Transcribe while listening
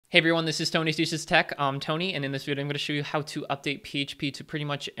Hey everyone, this is Tony Teaches Tech. I'm Tony, and in this video I'm going to show you how to update PHP to pretty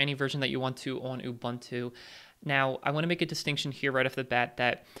much any version that you want to on Ubuntu. Now, I want to make a distinction here right off the bat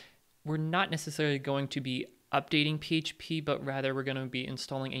that we're not necessarily going to be updating PHP, but rather we're going to be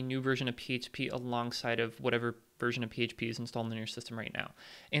installing a new version of PHP alongside of whatever version of PHP is installed in your system right now.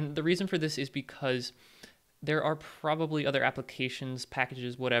 And the reason for this is because there are probably other applications,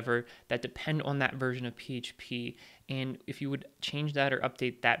 packages, whatever, that depend on that version of PHP. And if you would change that or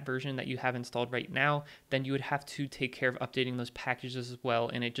update that version that you have installed right now, then you would have to take care of updating those packages as well.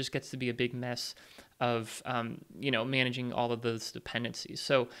 And it just gets to be a big mess of managing all of those dependencies.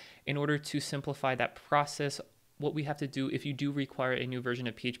 So in order to simplify that process, what we have to do if you do require a new version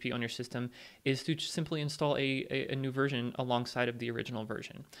of PHP on your system is to simply install a new version alongside of the original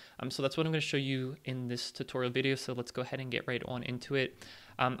version. So that's what I'm going to show you in this tutorial video. So let's go ahead and get right on into it.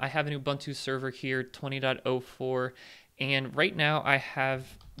 I have an Ubuntu server here, 20.04, and right now I have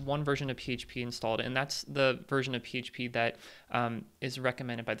one version of PHP installed, and that's the version of PHP that is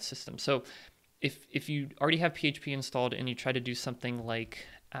recommended by the system. So if you already have PHP installed and you try to do something like,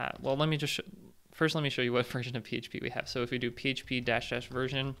 First, let me show you what version of PHP we have. So if we do php --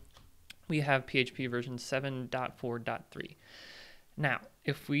 version, we have PHP version 7.4.3. Now,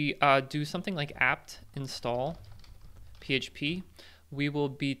 if we do something like apt install PHP, we will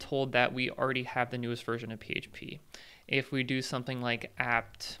be told that we already have the newest version of PHP. If we do something like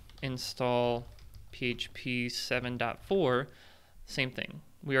apt install PHP 7.4, same thing.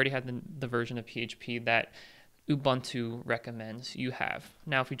 We already have the version of PHP that Ubuntu recommends you have.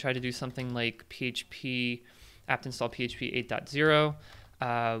 Now, if we try to do something like PHP apt install PHP 8.0,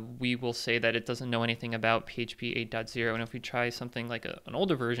 we will say that it doesn't know anything about PHP 8.0. And if we try something like an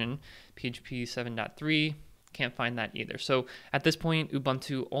older version, PHP 7.3, can't find that either. So at this point,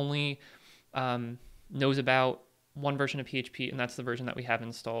 Ubuntu only knows about one version of PHP, and that's the version that we have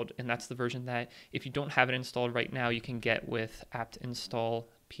installed. And that's the version that if you don't have it installed right now, you can get with apt install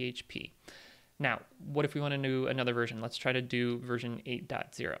PHP. Now, what if we want to do another version? Let's try to do version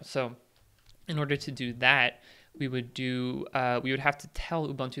 8.0. So in order to do that, we would have to tell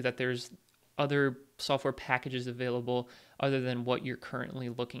Ubuntu that there's other software packages available other than what you're currently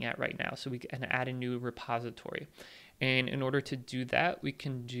looking at right now. So we can add a new repository. And in order to do that, we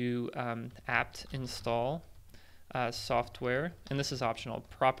can do apt install software, and this is optional,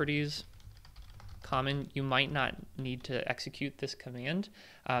 properties, common. You might not need to execute this command.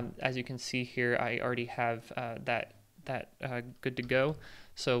 As you can see here, I already have that good to go.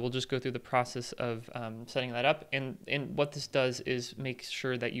 So we'll just go through the process of setting that up. And what this does is make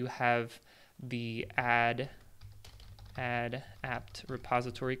sure that you have the add apt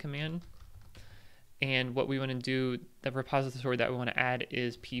repository command. And what we want to do, the repository that we want to add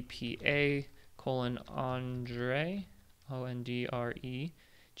is ppa:/Ondrej,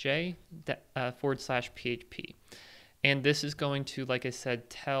 /PHP. And this is going to, like I said,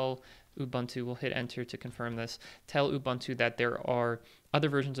 tell Ubuntu, we'll hit enter to confirm this, tell Ubuntu that there are other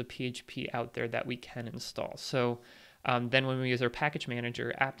versions of PHP out there that we can install. So then when we use our package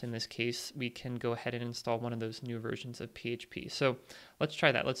manager, apt in this case, we can go ahead and install one of those new versions of PHP. So let's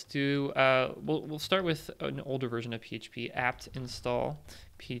try that. Let's do, we'll start with an older version of PHP, apt install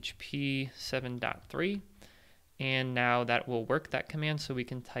PHP 7.3. And now that will work, that command, so we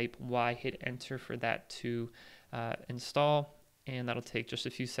can type Y, hit enter for that to install, and that'll take just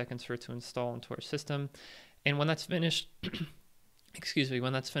a few seconds for it to install into our system. And when that's finished,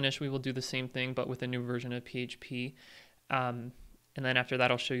 when that's finished, we will do the same thing, but with a new version of PHP. And then after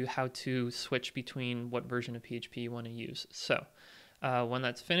that, I'll show you how to switch between what version of PHP you want to use. So when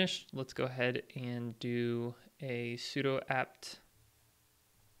that's finished, let's go ahead and do a sudo apt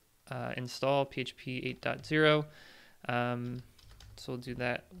install PHP 8.0. So we'll do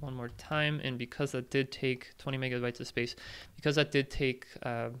that one more time. And because that did take 20 megabytes of space, because that did take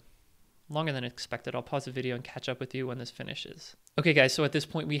longer than expected, I'll pause the video and catch up with you when this finishes. Okay guys, so at this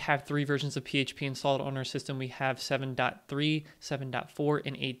point we have 3 versions of PHP installed on our system. We have 7.3, 7.4,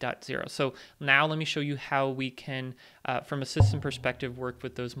 and 8.0. So now let me show you how we can, from a system perspective, work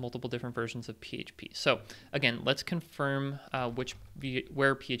with those multiple different versions of PHP. So again, let's confirm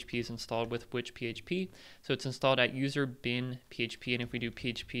where PHP is installed with which PHP. So it's installed at user bin PHP, and if we do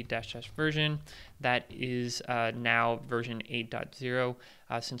php -- version, that is now version 8.0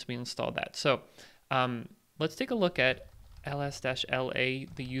 since we installed that. So let's take a look at ls-la,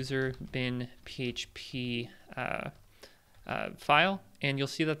 the user bin PHP file, and you'll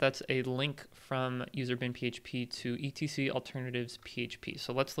see that that's a link from user bin PHP to etc alternatives PHP.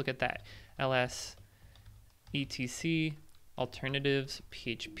 So let's look at that. ls etc alternatives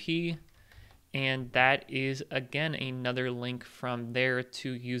PHP, And that is, again, another link from there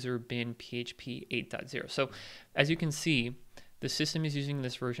to user bin PHP 8.0. So as you can see, the system is using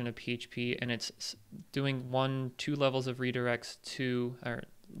this version of PHP, and it's doing 2 levels of redirects to, or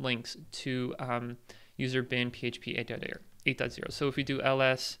links to user bin PHP 8.0. So if we do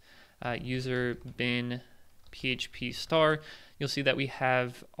ls user bin PHP star, you'll see that we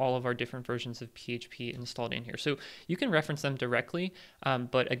have all of our different versions of PHP installed in here. So you can reference them directly,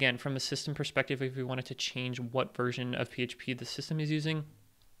 but again, from a system perspective, if we wanted to change what version of PHP the system is using,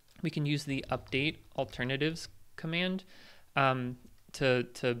 we can use the update alternatives command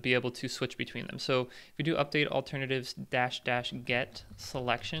to be able to switch between them. So if we do update alternatives --get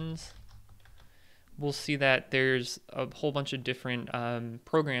selections, we'll see that there's a whole bunch of different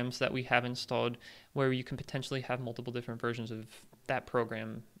programs that we have installed where you can potentially have multiple different versions of that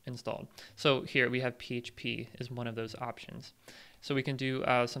program installed. So here we have PHP is one of those options. So we can do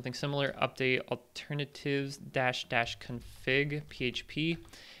something similar, update alternatives --config PHP,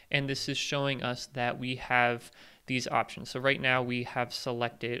 and this is showing us that we have these options. So right now we have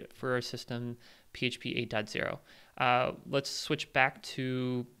selected for our system PHP 8.0. Let's switch back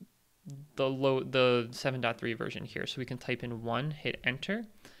to the 7.3 version here. So we can type in 1, hit enter,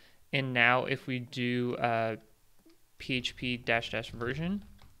 and now if we do PHP --version,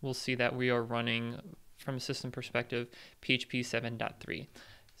 we'll see that we are running, from a system perspective, PHP 7.3.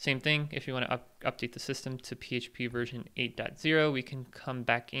 Same thing, if you want to update the system to PHP version 8.0, we can come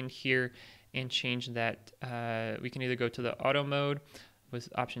back in here and change that. We can either go to the auto mode with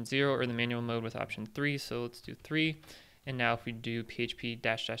option 0 or the manual mode with option 3. So let's do 3. And now if we do PHP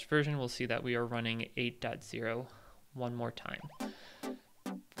 --version, we'll see that we are running 8.0 one more time.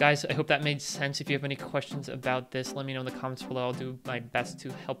 Guys, I hope that made sense. If you have any questions about this, let me know in the comments below. I'll do my best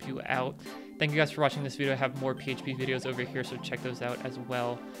to help you out. Thank you guys for watching this video. I have more PHP videos over here, so check those out as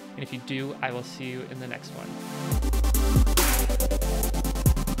well. And if you do, I will see you in the next one.